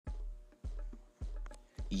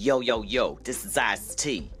Yo, yo, yo, this is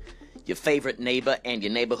Ice-T, your favorite neighbor and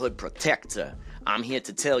your neighborhood protector. I'm here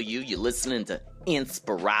to tell you you're listening to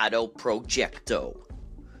Inspirado Projecto.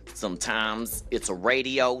 Sometimes it's a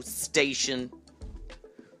radio station,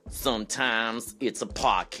 sometimes it's a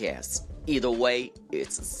podcast. Either way,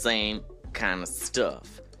 it's the same kind of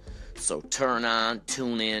stuff. So turn on,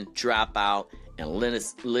 tune in, drop out, and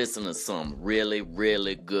listen to some really,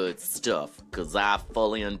 really good stuff, because I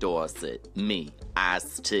fully endorse it. Me,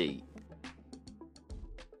 Ice-T.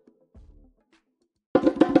 And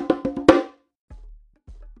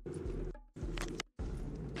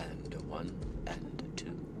one, and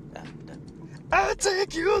two, and... I'll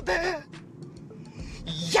take you there.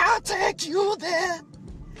 I'll take you there.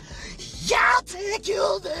 I'll take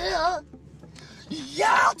you there.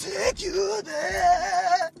 I'll take you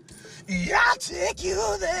there. I'll take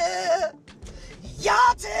you there.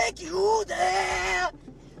 I'll take you there.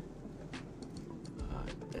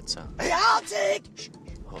 That sounds... I'll take...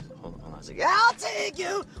 Hold on a second. I'll take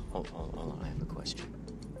you. Hold on, I have a question.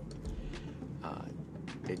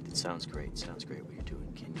 It sounds great. Sounds great what you're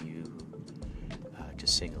doing. Can you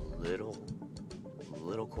just sing a little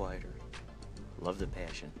quieter? Love the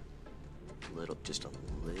passion. Just a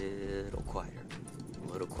little quieter. A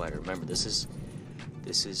little quieter. Remember, this is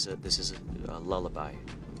a lullaby.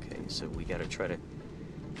 Okay, so we gotta try to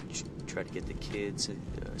get the kids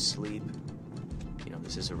asleep. You know,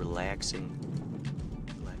 this is a relaxing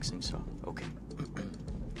song. Okay.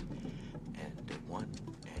 And one,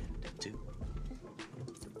 and two.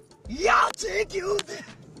 I'll take you there.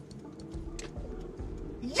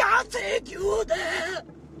 I'll take you there.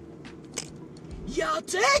 I'll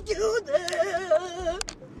take you there.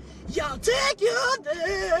 I'll take you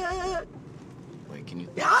there. Wait, can you...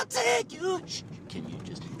 I'll take you. Can you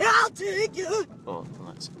just... I'll take you. Oh, hold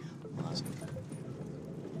on a second.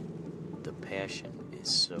 The passion is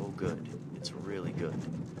so good. It's really good.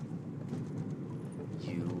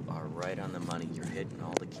 You are right on the money. You're hitting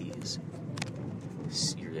all the keys.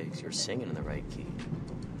 You're singing in the right key.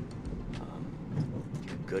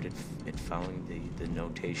 You're good at following the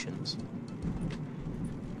notations.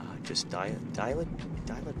 Just dial it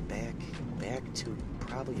back to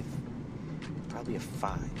probably a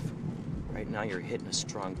 5. Right now you're hitting a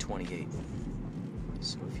strong 28.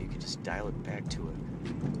 So if you could just dial it back to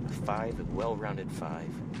a 5, a well-rounded 5,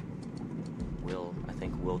 I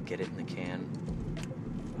think we'll get it in the can.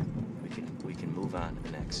 We can move on to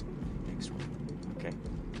the next one. Okay?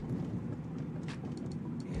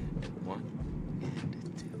 And one,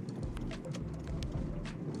 and two.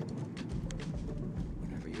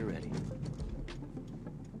 Whenever you're ready.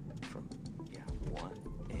 One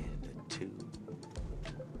and two.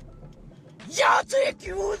 I'll take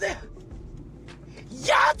you there.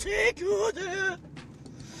 I'll take you there.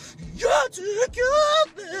 I'll take you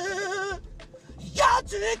there. I'll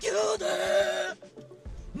take you there.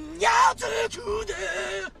 I'll take you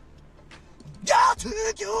there. I'll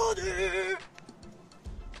take you there.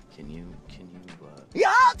 Can you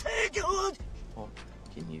I'll take you. oh,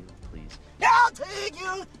 can you please I'll take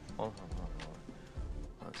you. hold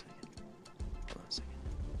on a second.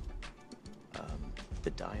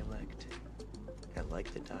 The dialect, I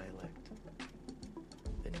like the dialect.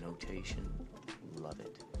 The notation, love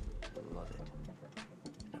it. The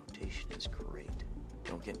notation is great.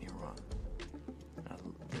 Don't get me wrong.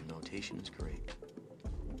 The notation is great.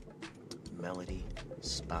 Melody,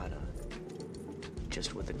 spot on.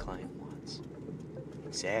 Just what the client wants.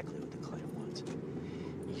 Exactly what the client wants.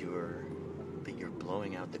 You're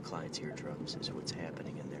blowing out the client's eardrums is what's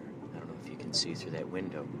happening in there. I don't know if you can see through that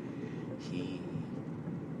window.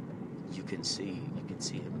 You can see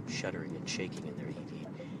him shuddering and shaking in there. He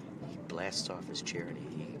blasts off his chair and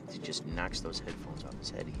he just knocks those headphones off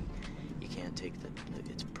his head. You can't take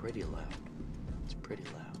it's pretty loud. It's pretty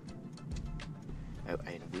loud.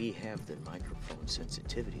 And we have the microphone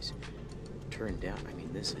sensitivities turned down. I mean,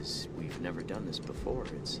 we've never done this before.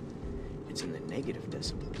 It's in the negative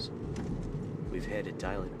decibels. We've had to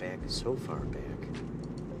dial it back so far back.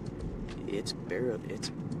 It's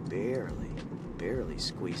barely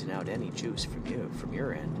squeezing out any juice from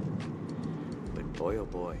your end. But boy, oh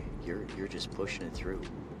boy, you're just pushing it through.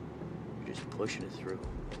 You're just pushing it through.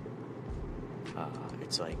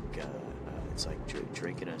 It's like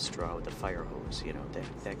drinking a straw with a fire hose, you know,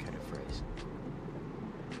 that kind of phrase.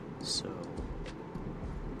 So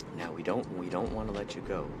now we don't want to let you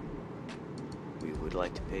go. We would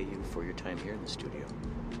like to pay you for your time here in the studio.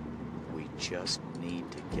 We just need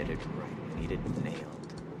to get it right. We need it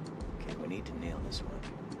nailed. Okay, we need to nail this one.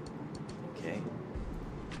 Okay?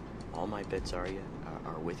 All my bets are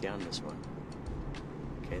with you on this one.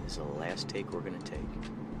 Okay, this is the last take we're gonna take.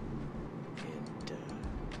 And,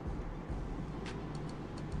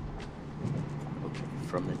 okay,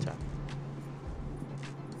 from the top.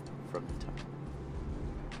 From the top.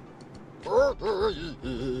 Wait,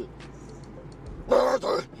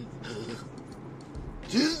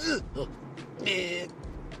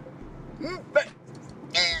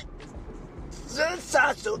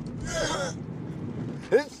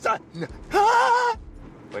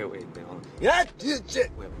 hold on.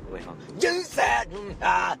 Wait, hold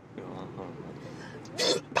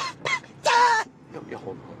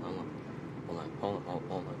on.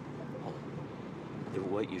 Hold on.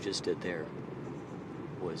 What you just did there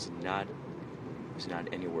was not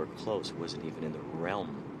anywhere close. It wasn't even in the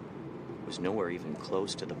realm. It was nowhere even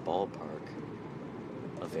close to the ballpark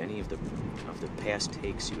of any of the past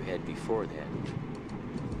takes you had before that.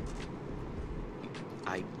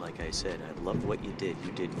 Like I said, I love what you did.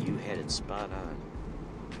 You had it spot on.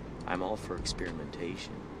 I'm all for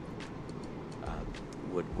experimentation.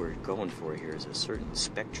 What we're going for here is a certain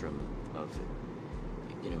spectrum of,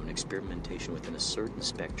 an experimentation within a certain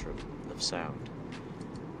spectrum of sound.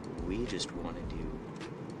 We just wanted you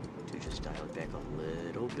to just dial it back a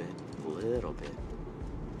little bit,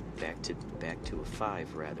 back to a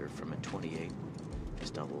 5 rather, from a 28,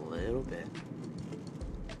 just a little bit.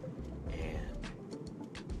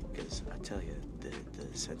 Because I tell you, the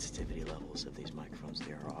sensitivity levels of these microphones,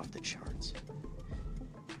 they are off the charts.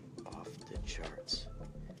 Off the charts.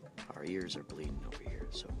 Our ears are bleeding over here,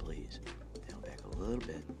 so please, dial back a little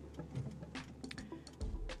bit.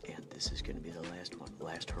 And this is going to be the last one,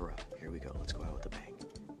 last hurrah. Here we go, let's go out with a bang.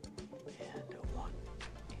 And 1,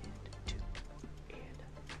 and 2, and...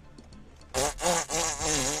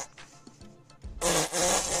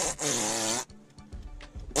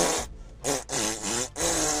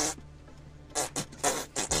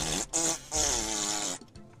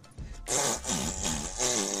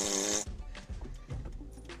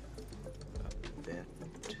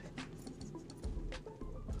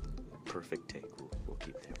 Perfect take. We'll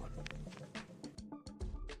keep that one.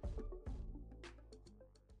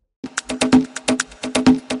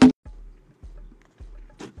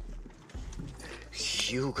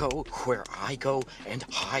 You go where I go, and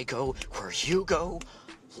I go where you go,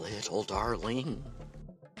 little darling.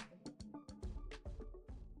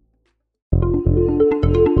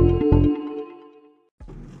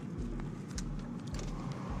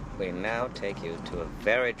 We now take you to a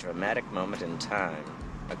very dramatic moment in time.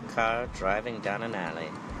 A car driving down an alley.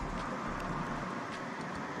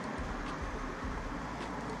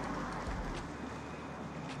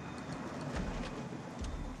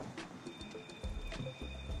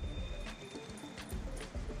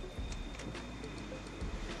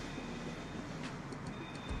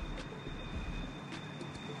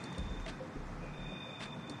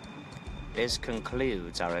 This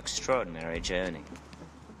concludes our extraordinary journey.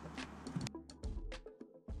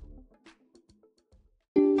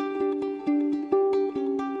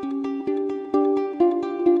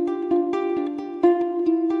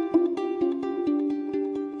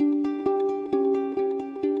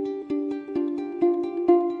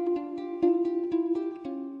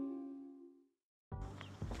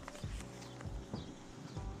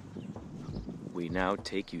 We now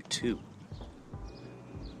take you to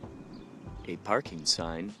a parking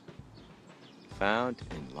sign found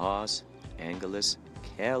in Los Angeles,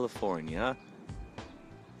 California.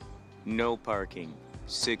 No parking,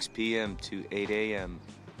 6 p.m. to 8 a.m.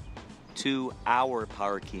 2-hour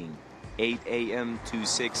parking, 8 a.m. to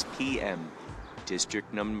 6 p.m.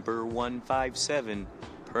 District number 157,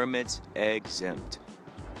 permits exempt.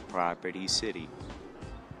 Property City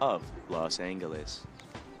of Los Angeles.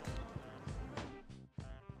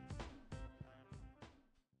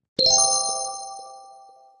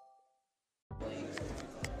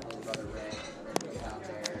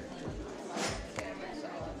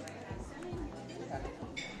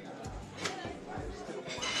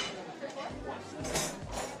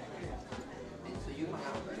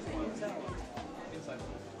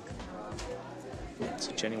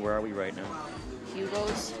 So Jenny, where are we right now?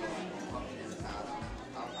 Hugo's.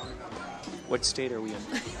 What state are we in?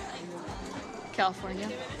 California.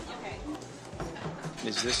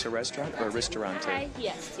 Is this a restaurant or a restaurant? Hi.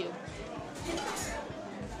 Yes, too.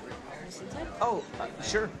 Oh,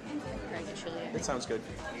 sure. That sounds good.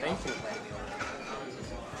 Thank you.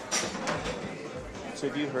 So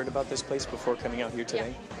have you heard about this place before coming out here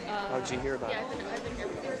today? Yeah. How'd you hear about it? I've been here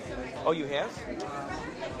before. Oh, you have?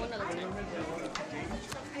 One other time.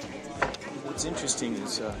 What's interesting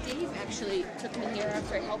is... Dave actually took me here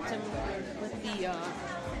after I helped him with the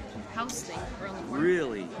house thing around the corner.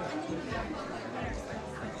 Really?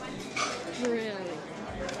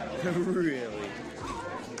 Really?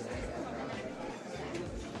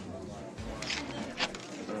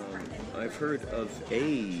 I've heard of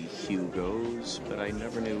a Hugo's, but I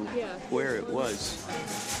never knew Yeah. where it was.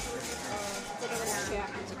 It's like a little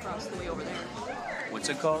shack that's across the way over there. What's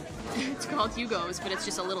it called? It's called Hugo's, but it's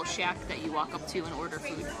just a little shack that you walk up to and order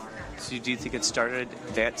food. So do you think it started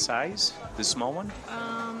that size, the small one,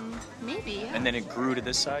 Maybe. Yeah. and then it grew to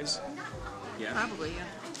this size? Yeah. Probably, yeah.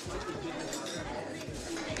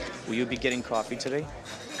 Will you be getting coffee today?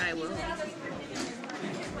 I will.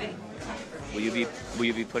 Will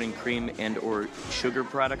you be putting cream and or sugar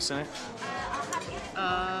products in it?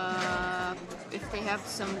 If they have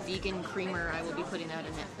some vegan creamer, I will be putting that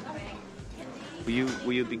in it.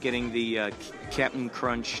 Will you be getting the Captain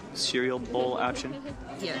Crunch cereal bowl option?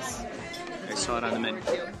 Yes. I saw it on the menu.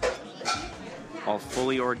 Too. All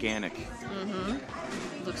fully organic.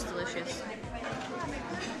 Looks delicious.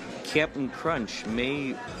 Captain Crunch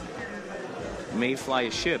may fly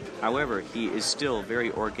a ship, however, he is still very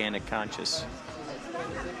organic conscious.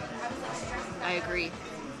 I agree.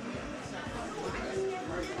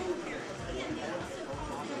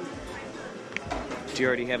 Do you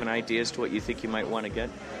already have an idea as to what you think you might want to get?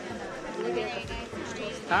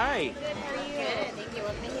 Hi. Good, how are you? Good, thank you.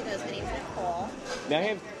 Welcome to Hugo's. My name's Nicole. May I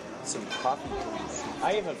have some coffee, please?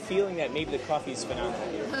 I have a feeling that maybe the coffee is phenomenal.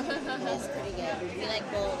 It's pretty good. If you like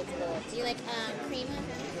bold, it's bold. Do you like cream?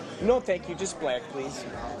 No, thank you. Just black, please.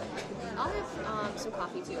 I'll have some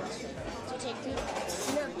coffee too. Do you take food? Do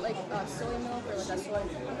you have like soy milk or like a soy?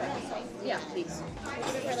 Yeah, please. Would you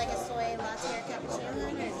prefer like a soy latte or cappuccino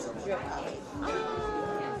then, or just drip coffee?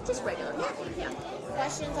 Just regular. Yeah.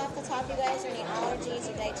 Questions off the top, you guys? Or any allergies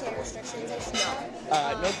or dietary restrictions? No,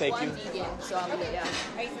 thank well, you. I'm vegan, so I'm good. Yeah.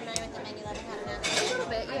 Are you familiar with the menu that I have now? A little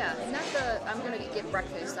bit, yeah. Not the. I'm gonna get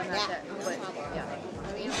breakfast. I'm not that, but yeah. I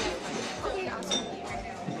mean, okay, awesome.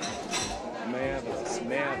 Marvelous,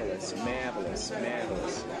 marvelous, marvelous,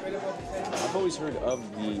 marvelous. I've always heard of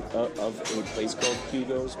a place called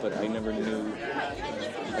Hugo's, but I never knew.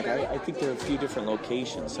 Like I think there are a few different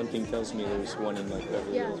locations. Something tells me there's one in like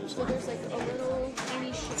Beverly Yeah, Hills or so something. there's like a little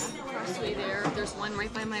tiny shack across the way there. There's one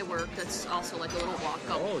right by my work that's also like a little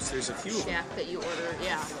walk-up Oh, so there's a few of them. shack that you order.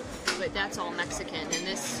 Yeah, but that's all Mexican. And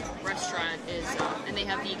this restaurant is, and they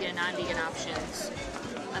have vegan, non-vegan options.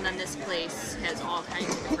 And then this place has all kinds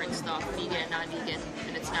of different stuff, vegan, non-vegan,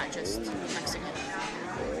 and it's not just Mexican.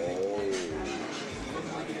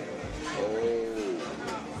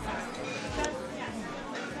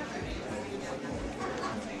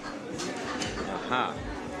 Aha.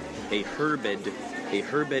 A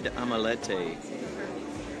herbed omelette.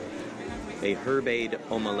 A herbade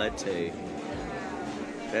omelette.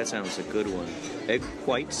 That sounds a good one. Egg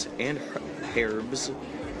whites and herbs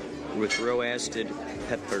with roasted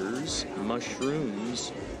peppers,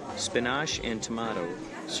 mushrooms, spinach and tomato,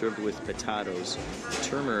 served with potatoes,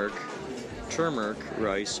 turmeric,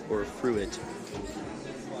 rice, or fruit.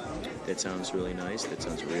 That sounds really nice. That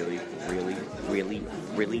sounds really, really, really,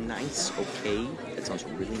 really nice. Okay, that sounds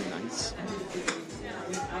really nice.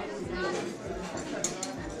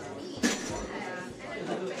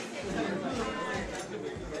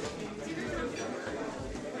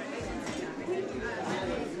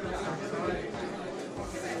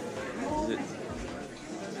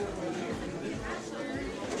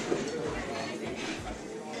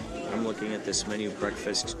 I'm looking at this menu: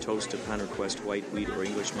 breakfast, toast upon request, white wheat or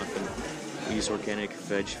English muffin. We use organic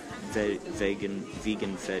vegan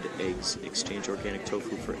fed eggs. Exchange organic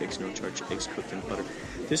tofu for eggs, no charge. Eggs cooked in butter.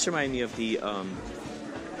 This reminds me of the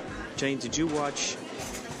Jenny, did you watch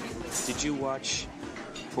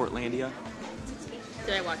Portlandia?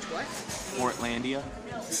 Did I watch what? Portlandia?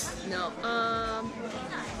 No.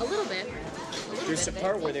 A little bit. There's a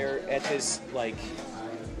part where they're at this like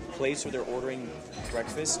place where they're ordering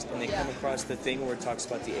breakfast, and they come across the thing where it talks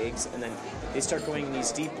about the eggs, and then they start going in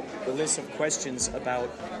these deep lists of questions about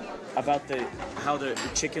how the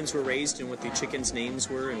chickens were raised and what the chickens' names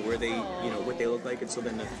were and where they what they look like, and so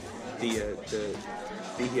then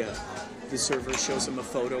the server shows them a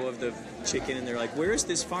photo of the chicken, and they're like, "Where is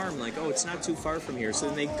this farm?" Like, "Oh, it's not too far from here." So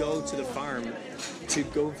then they go to the farm to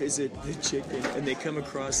go visit the chicken, and they come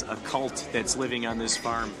across a cult that's living on this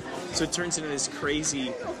farm. So it turns into this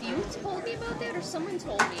crazy. You told me about that, or someone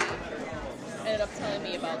told me. Ended up telling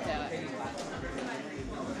me about that.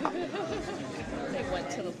 They went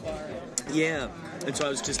to the farm. Yeah, and so I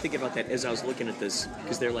was just thinking about that as I was looking at this,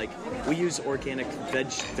 because they're like, we use organic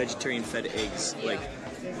vegetarian-fed eggs, like.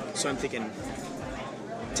 So I'm thinking,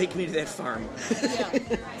 take me to that farm. Yeah,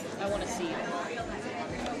 I want to see it.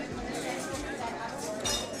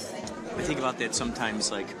 I think about that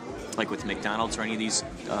sometimes, like like with McDonald's or any of these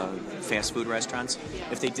fast food restaurants,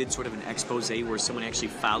 if they did sort of an expose where someone actually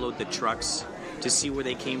followed the trucks to see where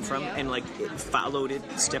they came from and like it followed it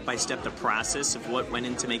step by step, the process of what went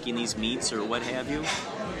into making these meats or what have you.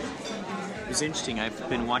 It was interesting. I've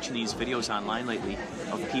been watching these videos online lately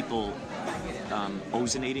of people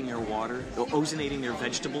ozonating their water, ozonating their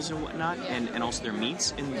vegetables and whatnot, and also their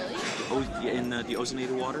meats in the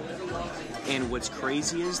ozonated water. And what's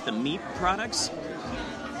crazy is the meat products,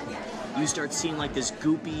 you start seeing like this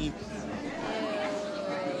goopy,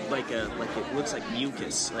 like it looks like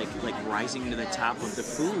mucus, like rising to the top of the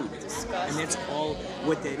food. And that's all.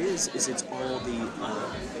 What that is it's all the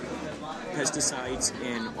pesticides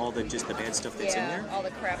and all the just the bad stuff that's in there. All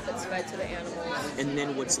the crap that's fed to the animals. And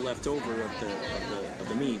then what's left over of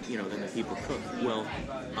the meat, then the people cook. Well,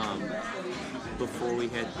 before we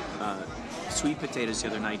had sweet potatoes the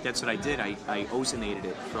other night, that's what I did. I ozonated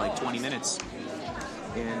it for like 20 minutes.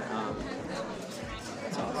 And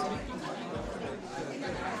that's awesome.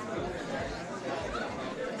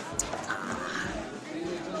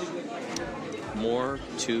 More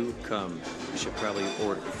to come. I should probably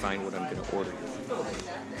find what I'm going to order.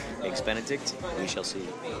 Eggs Benedict, we shall see.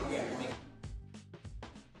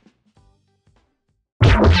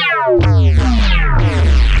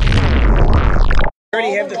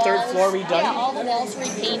 Already have the third floor redone? Yeah, all the walls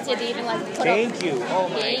repainted. They even like put Thank you. Oh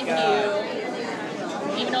my Thank God. you.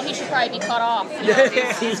 Even though he should probably be cut off.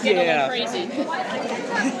 It's getting a little crazy.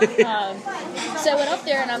 So I went up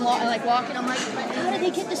there and I'm like walking. I'm like, how did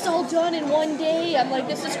they get this all done in one day? I'm like,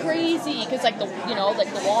 this is crazy because like the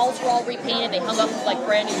walls were all repainted. They hung up like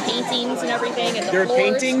brand new paintings and everything. And there are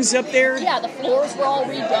paintings up there? Yeah, the floors were all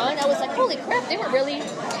redone. I was like, holy crap, they got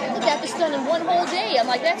this done in one whole day. I'm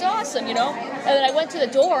like, that's awesome, And then I went to the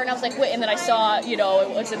door and I was like, wait. And then I saw, it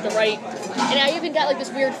was at the right. And I even got like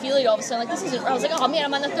this weird feeling all of a sudden, like this isn't. I was like, oh man,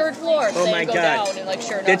 I'm on the third floor. Oh my God. Down and, like,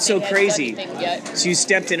 sure enough, that's so crazy. So you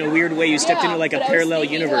stepped in a weird way. You stepped into like a parallel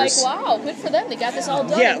universe. Like, wow, good for them. They got this all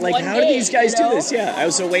done. Yeah, in like one how day, do these guys do this? Yeah, I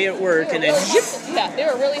was away at work and then. Yeah, they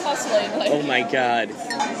were really hustling. Like, oh my God.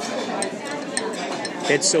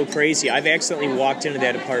 That's so crazy. I've accidentally walked into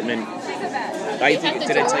that apartment. Did I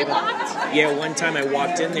tell you about? Yeah, one time I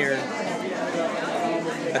walked in there.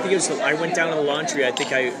 I think it was. I went down to the laundry. I think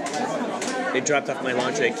they dropped off my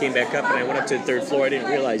laundry. I came back up and I went up to the third floor. I didn't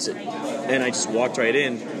realize it, and I just walked right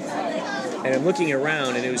in. And I'm looking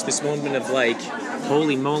around, and it was this moment of like,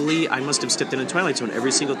 holy moly! I must have stepped in a Twilight Zone.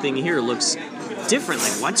 Every single thing here looks different.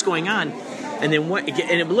 Like, what's going on? And then what?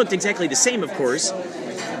 And it looked exactly the same, of course.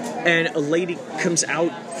 And a lady comes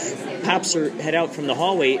out, pops her head out from the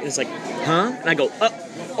hallway, and it's like, huh? And I go,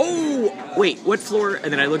 oh, wait, what floor?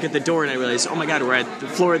 And then I look at the door, and I realize, oh my God, we're at the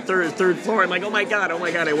third floor. I'm like, oh my God, I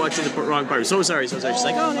walked in the wrong part. So sorry. She's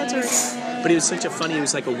like, oh, that's all right. But it was such a funny, it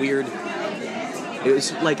was like a weird, it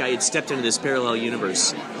was like I had stepped into this parallel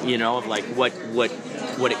universe, of like what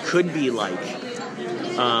it could be like.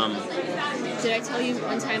 Did I tell you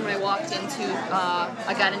one time when I walked into,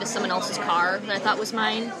 I got into someone else's car that I thought was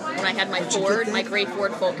mine when I had my my gray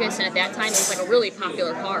Ford Focus, and at that time it was like a really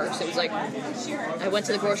popular car. So it was like, I went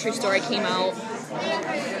to the grocery store, I came out,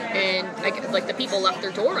 and the people left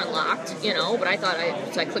their door unlocked, but I thought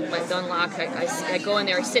so I clicked my unlock, I go in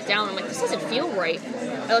there, I sit down, I'm like, this doesn't feel right.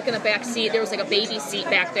 I look in the back seat, there was like a baby seat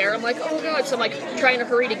back there. I'm like, oh God. So I'm like trying to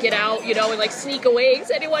hurry to get out, and like sneak away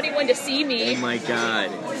because I didn't want anyone to see me. Oh my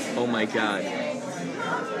God. Oh my God.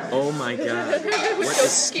 Oh my God. It was so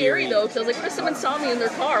scary though, because I was like, what if someone saw me in their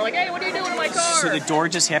car? Like, hey, what are you doing in my car? So the door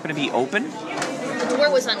just happened to be open? The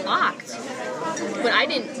door was unlocked. But I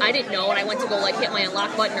didn't know, and I went to go like hit my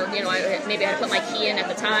unlock button, or maybe I had to put my key in at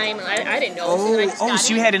the time, and I didn't know.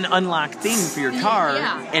 So you had an unlocked thing for your car,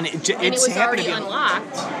 and it was already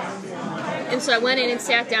unlocked. And so I went in and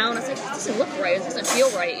sat down. I was like, this doesn't look right. This doesn't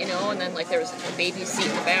feel right, And then like there was a baby seat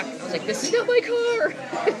in the back. I was like, this is not my car.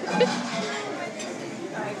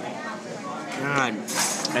 God,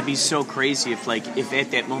 that'd be so crazy if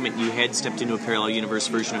at that moment you had stepped into a parallel universe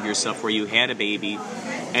version of yourself where you had a baby,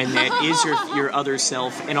 and that is your other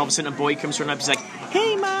self, and all of a sudden a boy comes running up, he's like,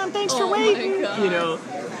 "Hey, Mom, thanks for waiting,"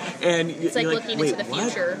 and it's like looking into the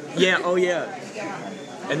future. Yeah, oh yeah.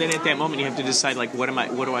 And then at that moment you have to decide like,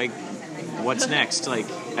 what's next? Like,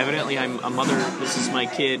 evidently I'm a mother. This is my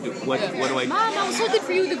kid. What do I? Mom, I was looking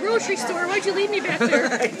for you at the grocery store. Why'd you leave me back there?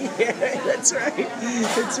 Yeah, that's right.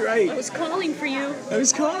 That's right. I was calling for you. You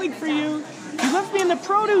left me in the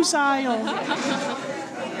produce aisle.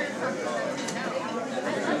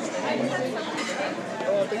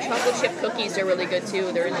 Oh, the chocolate chip cookies are really good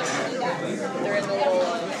too. They're in the little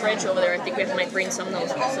fridge over there. I think we might bring some of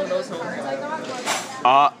those home.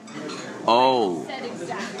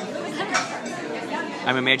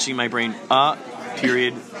 I'm imagining my brain,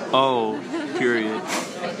 period, oh, period.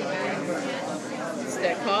 It's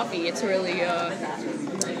that coffee. It's really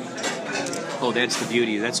Oh, that's the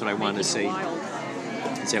beauty. That's what I wanted to say. wild.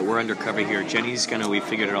 Is that we're undercover here. Jenny's we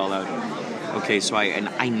figured it all out. Okay, so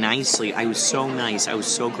I was so nice, I was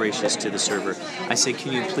so gracious to the server. I said,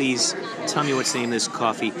 can you please tell me what's the name of this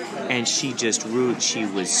coffee? And she just rude. She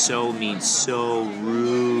was so mean, so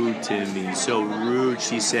rude to me, so rude.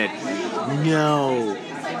 She said, no,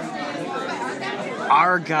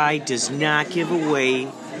 our guy does not give away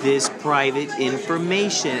this private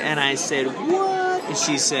information. And I said, what? And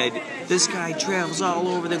she said, this guy travels all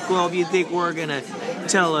over the globe. You think we're going to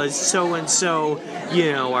tell us so-and-so,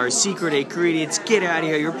 our secret ingredients? Get out of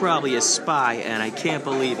here. You're probably a spy. And I can't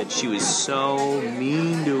believe it. She was so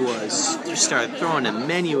mean to us. She started throwing the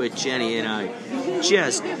menu at Jenny and I.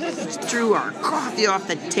 Just threw our coffee off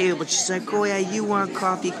the table. She's like, oh, yeah, you want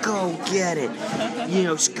coffee? Go get it.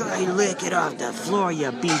 Scotty, lick it off the floor,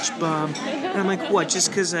 you beach bum. And I'm like, what? Just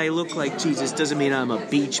because I look like Jesus doesn't mean I'm a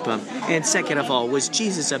beach bum. And second of all, was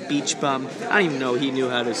Jesus a beach bum? I don't even know he knew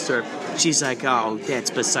how to surf. She's like, oh, that's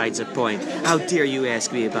besides the point. How dare you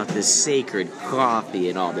ask me about this sacred coffee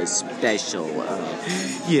and all this special,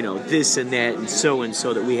 this and that and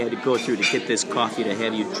so that we had to go through to get this coffee to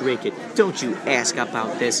have you drink it. Don't you ask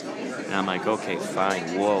about this. And I'm like, okay,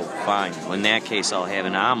 fine, whoa, fine. Well, in that case, I'll have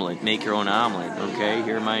an omelet. Make your own omelet, okay?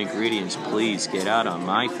 Here are my ingredients. Please get out on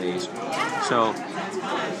my face. So,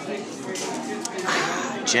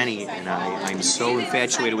 Jenny and I'm so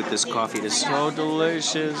infatuated with this coffee. It is so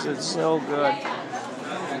delicious. It's so good.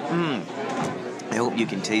 I hope you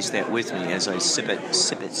can taste that with me as I sip it.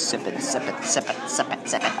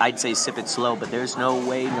 I'd say sip it slow, but there's no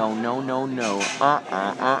way. No.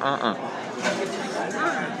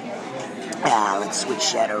 Let's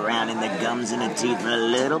switch that around in the gums and the teeth for a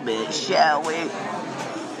little bit, shall we?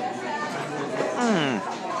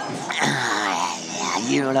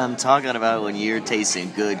 You know what I'm talking about when you're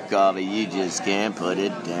tasting good coffee. You just can't put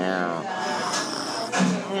it down.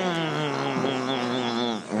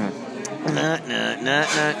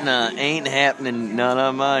 Nah. Ain't happening. None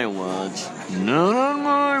on my watch.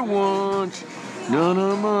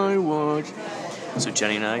 So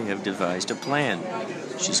Jenny and I have devised a plan.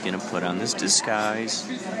 She's going to put on this disguise.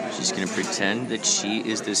 She's going to pretend that she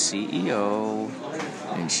is the CEO.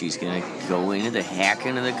 And she's going to go into the hack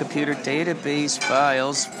into the computer database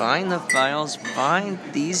files, find the files, find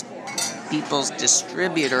these people's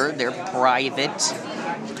distributor, their private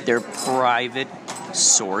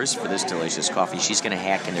source for this delicious coffee. She's going to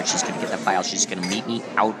hack in there. She's going to get the file. She's going to meet me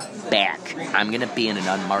out back. I'm going to be in an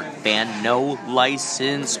unmarked van, no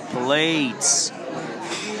license plates.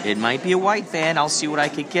 It might be a white van. I'll see what I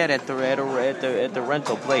could get at the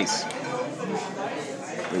rental place.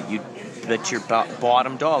 But you bet your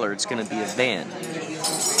bottom dollar it's going to be a van.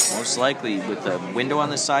 Most likely with a window on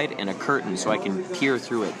the side and a curtain so I can peer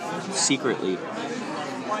through it secretly.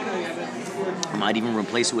 I might even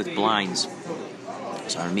replace it with blinds.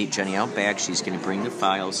 So I'm going to meet Jenny out back. She's going to bring the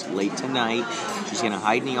files late tonight. She's going to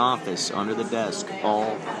hide in the office under the desk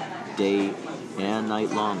all day and night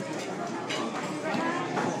long.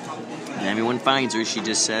 And everyone finds her. She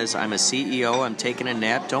just says, I'm a CEO. I'm taking a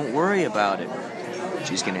nap. Don't worry about it.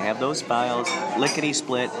 She's going to have those files,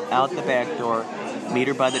 lickety-split, out the back door, meet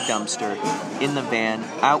her by the dumpster, in the van,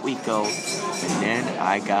 out we go. And then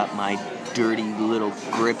I got my dirty little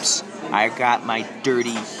grips. I got my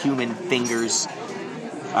dirty human fingers.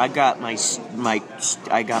 I got my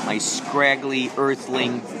scraggly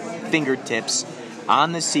earthling fingertips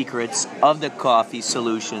on the secrets of the coffee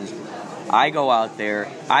solutions. I go out there,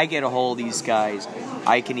 I get a hold of these guys,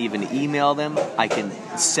 I can even email them, I can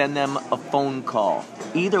send them a phone call.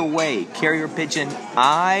 Either way, carrier pigeon,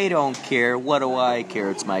 I don't care. What do I care?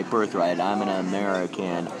 It's my birthright. I'm an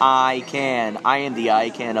American. I am the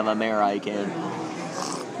icon of American.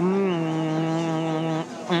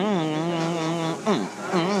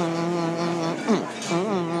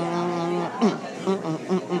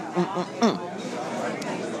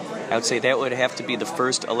 I would say that would have to be the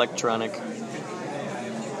first electronic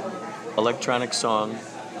song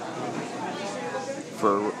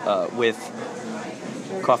for with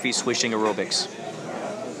coffee swishing aerobics.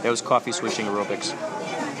 That was coffee swishing aerobics.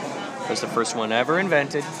 That was the first one ever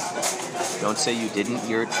invented. Don't say you didn't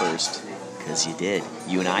hear it first, because you did.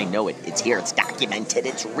 You and I know it. It's here. It's documented.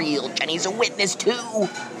 It's real. Jenny's a witness too.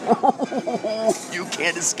 You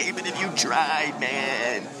can't escape it if you try,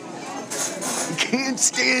 man. Can't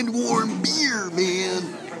stand warm beer,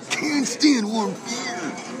 man. Can't stand warm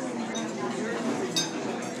beer.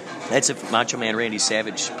 That's if Macho Man Randy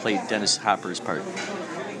Savage played Dennis Hopper's part.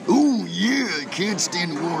 Oh, yeah, can't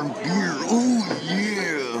stand warm beer. Oh,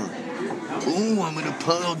 yeah. Oh, I'm gonna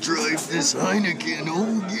pile drive this Heineken.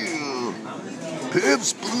 Oh, yeah.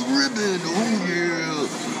 Pabst Blue Ribbon. Oh,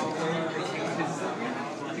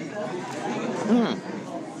 yeah.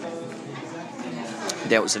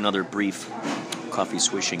 That was another brief coffee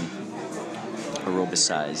swishing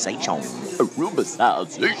aerobicization.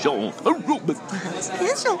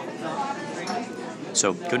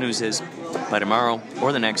 So, good news is, by tomorrow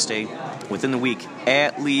or the next day, within the week,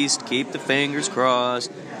 at least, keep the fingers crossed,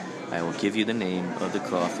 I will give you the name of the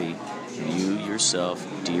coffee. You yourself,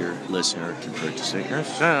 dear listener, can purchase it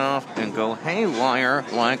yourself and go haywire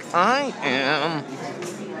like I am.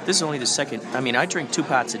 This is only the second. I mean, I drink 2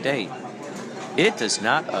 pots a day. It does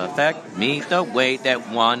not affect me the way that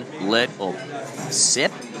one little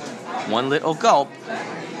sip, one little gulp,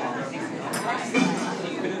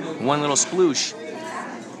 one little sploosh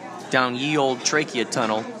down ye old trachea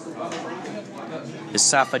tunnel,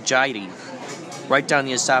 esophagitis, right down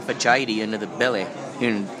the esophagitis into the belly,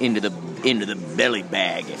 into the belly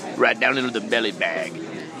bag, right down into the belly bag.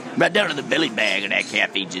 Right down to the belly bag, and that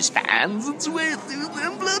caffeine just finds its way through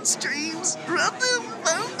them bloodstreams, right them,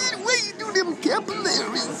 found its way through them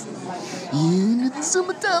capillaries, into the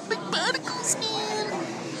subatomic particles, man.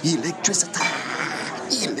 Electricity.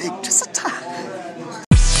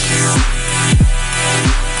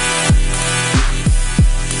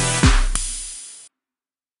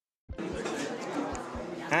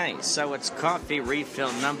 Hey, so it's coffee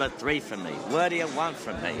refill number 3 for me. What do you want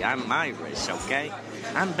from me? I'm Irish, okay?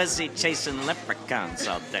 I'm busy chasing leprechauns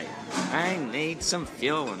all day. I need some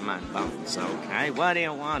fuel in my bones, okay? What do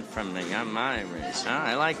you want from me? I'm Irish, huh?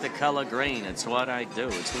 I like the color green. It's what I do.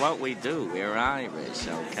 It's what we do. We're Irish,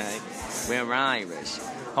 okay? We're Irish.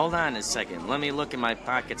 Hold on a second. Let me look in my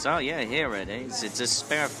pockets. Oh, yeah, here it is. It's a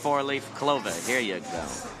spare 4-leaf clover. Here you go.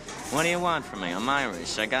 What do you want from me? I'm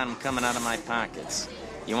Irish. I got them coming out of my pockets.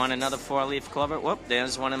 You want another 4-leaf clover? Whoop,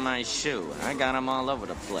 there's one in my shoe. I got them all over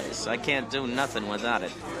the place. I can't do nothing without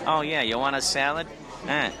it. Oh, yeah, you want a salad?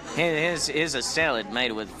 Here's a salad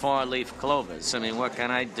made with 4-leaf clovers. I mean, what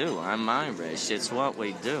can I do? I'm Irish. It's what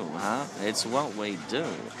we do, huh? It's what we do.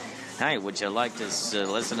 Hey, would you like to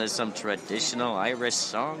listen to some traditional Irish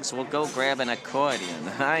songs? Well, go grab an accordion.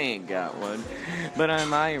 I ain't got one. But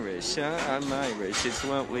I'm Irish, huh? I'm Irish. It's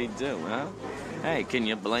what we do, huh? Hey, can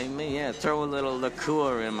you blame me? Yeah, throw a little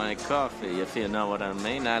liqueur in my coffee, if you know what I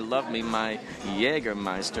mean. I love me my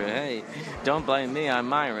Jägermeister. Hey, don't blame me,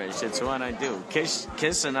 I'm Irish. It's what I do. Kiss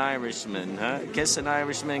an Irishman, huh? Kiss an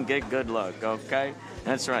Irishman, get good luck, okay?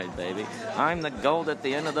 That's right, baby. I'm the gold at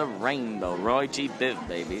the end of the rainbow. Roy G. Biv,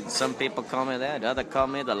 baby. Some people call me that. Others call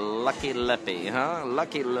me the Lucky Lippy, huh?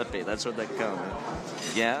 Lucky Lippy, that's what they call me.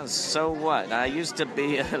 Yeah, so what? I used to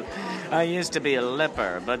be a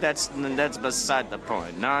lipper, but that's beside the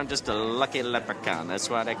point. Now I'm just a lucky leprechaun. That's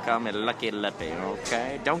why they call me Lucky Lippy,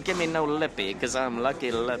 okay? Don't give me no lippy, because I'm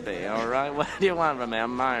Lucky Lippy, all right? What do you want from me?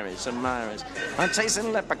 I'm Irish. I'm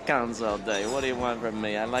chasing leprechauns all day. What do you want from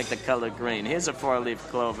me? I like the color green. Here's a 4-leaf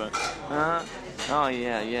clover. Huh? Oh,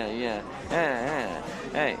 yeah.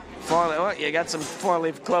 Hey, you got some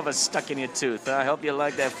 4-leaf clover stuck in your tooth. I hope you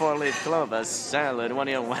like that 4-leaf clover salad. What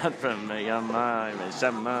do you want from me? I'm Irish.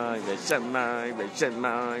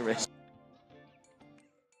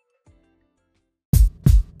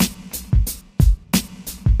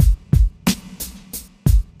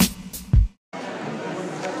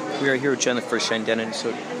 We are here with Jennifer Shandenen.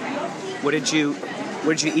 So, what did you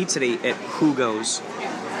eat today at Hugo's?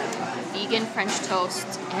 Vegan French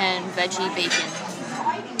toast and veggie bacon.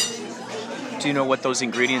 Do you know what those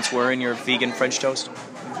ingredients were in your vegan French toast?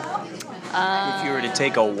 If you were to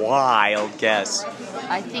take a wild guess.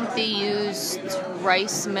 I think they used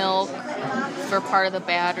rice milk for part of the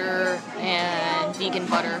batter and vegan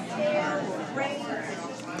butter.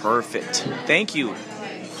 Perfect. Thank you.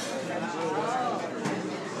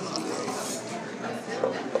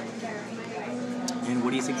 And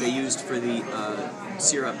what do you think they used for the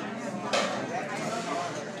syrup?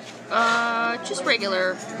 Just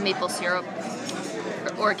regular maple syrup.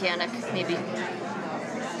 Organic, maybe.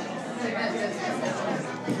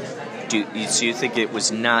 So you think it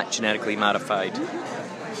was not genetically modified?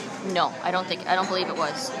 No, I don't believe it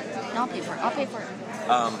was. No, I'll pay for it.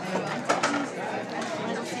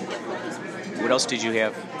 What else did you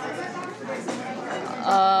have?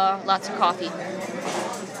 Lots of coffee.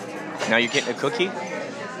 Now you're getting a cookie?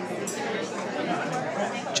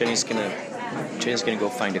 Jenny's gonna go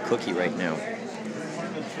find a cookie right now.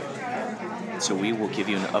 So we will give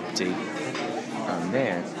you an update on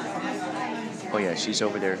that. Oh yeah, she's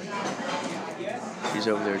over there. She's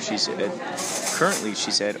over there. Currently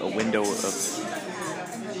she's at a window of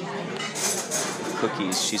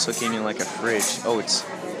cookies. She's looking in like a fridge. Oh, it's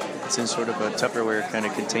in sort of a Tupperware kind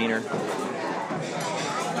of container.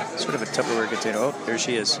 Sort of a Tupperware container. Oh, there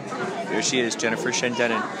she is. There she is, Jennifer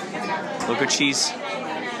Shendenon.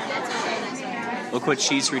 Look what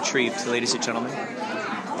she's retrieved, ladies and gentlemen.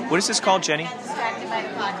 What is this called, Jenny? Distracted by the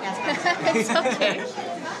podcast. It's okay.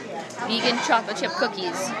 Vegan chocolate chip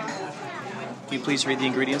cookies. Can you please read the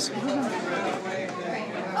ingredients?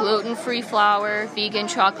 Gluten-free flour, vegan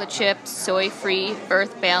chocolate chips, soy-free,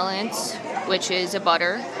 Earth Balance, which is a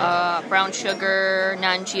butter, brown sugar,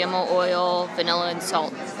 non-GMO oil, vanilla, and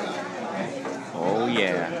salt. Oh,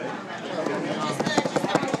 yeah.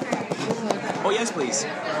 Oh, yes, please.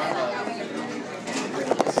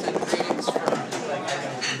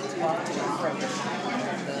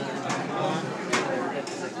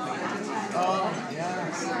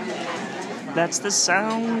 That's the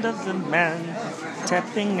sound of the man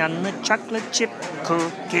tapping on the chocolate chip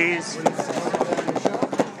cookies.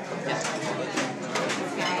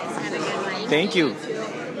 Thank you.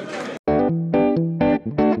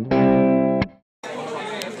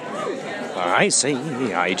 I say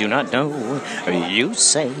I do not know. You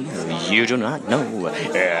say you do not know.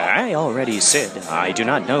 I already said I do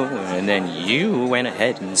not know. And then you went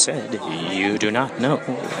ahead and said you do not know.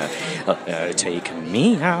 Take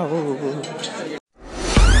me out.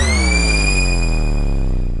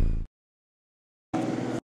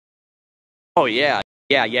 Oh, yeah.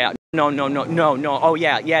 Yeah. No. Oh,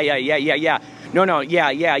 yeah. No.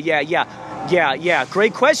 Yeah.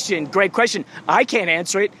 Great question. I can't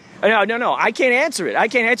answer it. No. I can't answer it.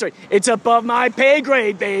 It's above my pay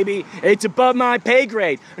grade, baby. It's above my pay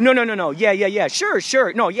grade. No. Yeah.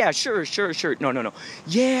 Sure. No, yeah, sure. No.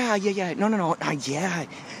 Yeah. No.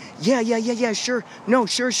 Yeah, sure. No,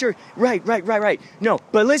 sure. Right. No,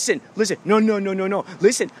 but listen. No.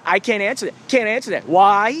 Listen, I can't answer that.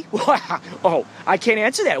 Why? Oh, I can't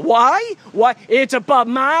answer that. Why? It's above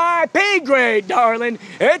my pay grade, darling.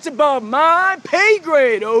 It's above my pay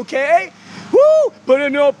grade, okay? Woo! But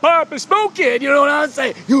in no pop is smoking, you know what I'm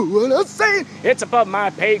saying? It's above my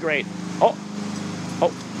pay grade. Oh,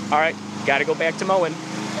 all right. Gotta go back to mowing.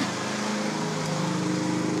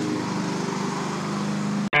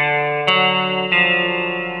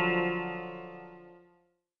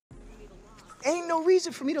 Ain't no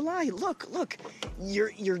reason for me to lie. Look.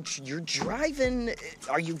 You're driving.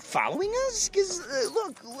 Are you following us? Cause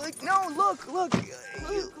look.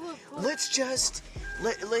 Let's just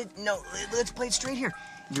let's play it straight here.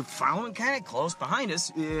 You're following kind of close behind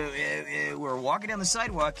us. We're walking down the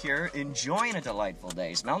sidewalk here, enjoying a delightful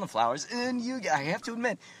day, smelling the flowers, and I have to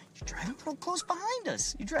admit, you're driving real close behind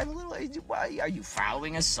us. You drive a little. Why are you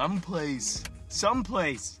following us someplace?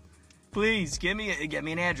 Please give me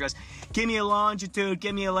an address. Give me a longitude.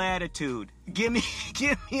 Give me a latitude. Give me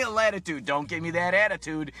a latitude. Don't give me that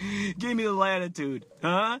attitude. Give me the latitude,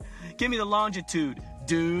 huh? Give me the longitude,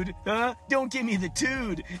 dude. Huh? Don't give me the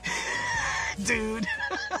dude, dude.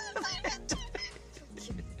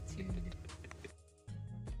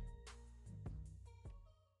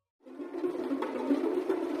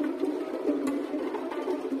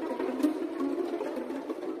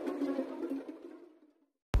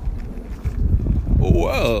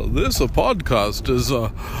 Well, this podcast is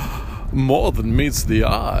more than meets the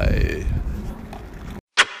eye.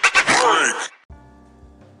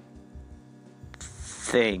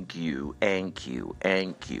 Thank you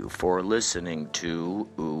for listening to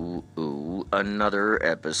another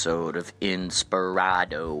episode of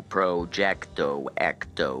Inspirado Projecto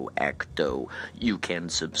Ecto. You can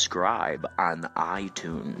subscribe on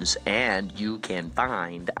iTunes, and you can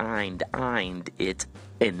find it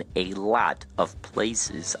in a lot of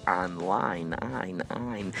places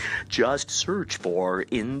online. Just search for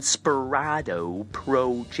Inspirado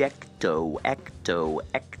Projecto Ecto.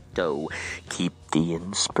 Keep the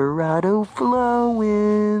Inspirado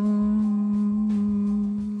flowing.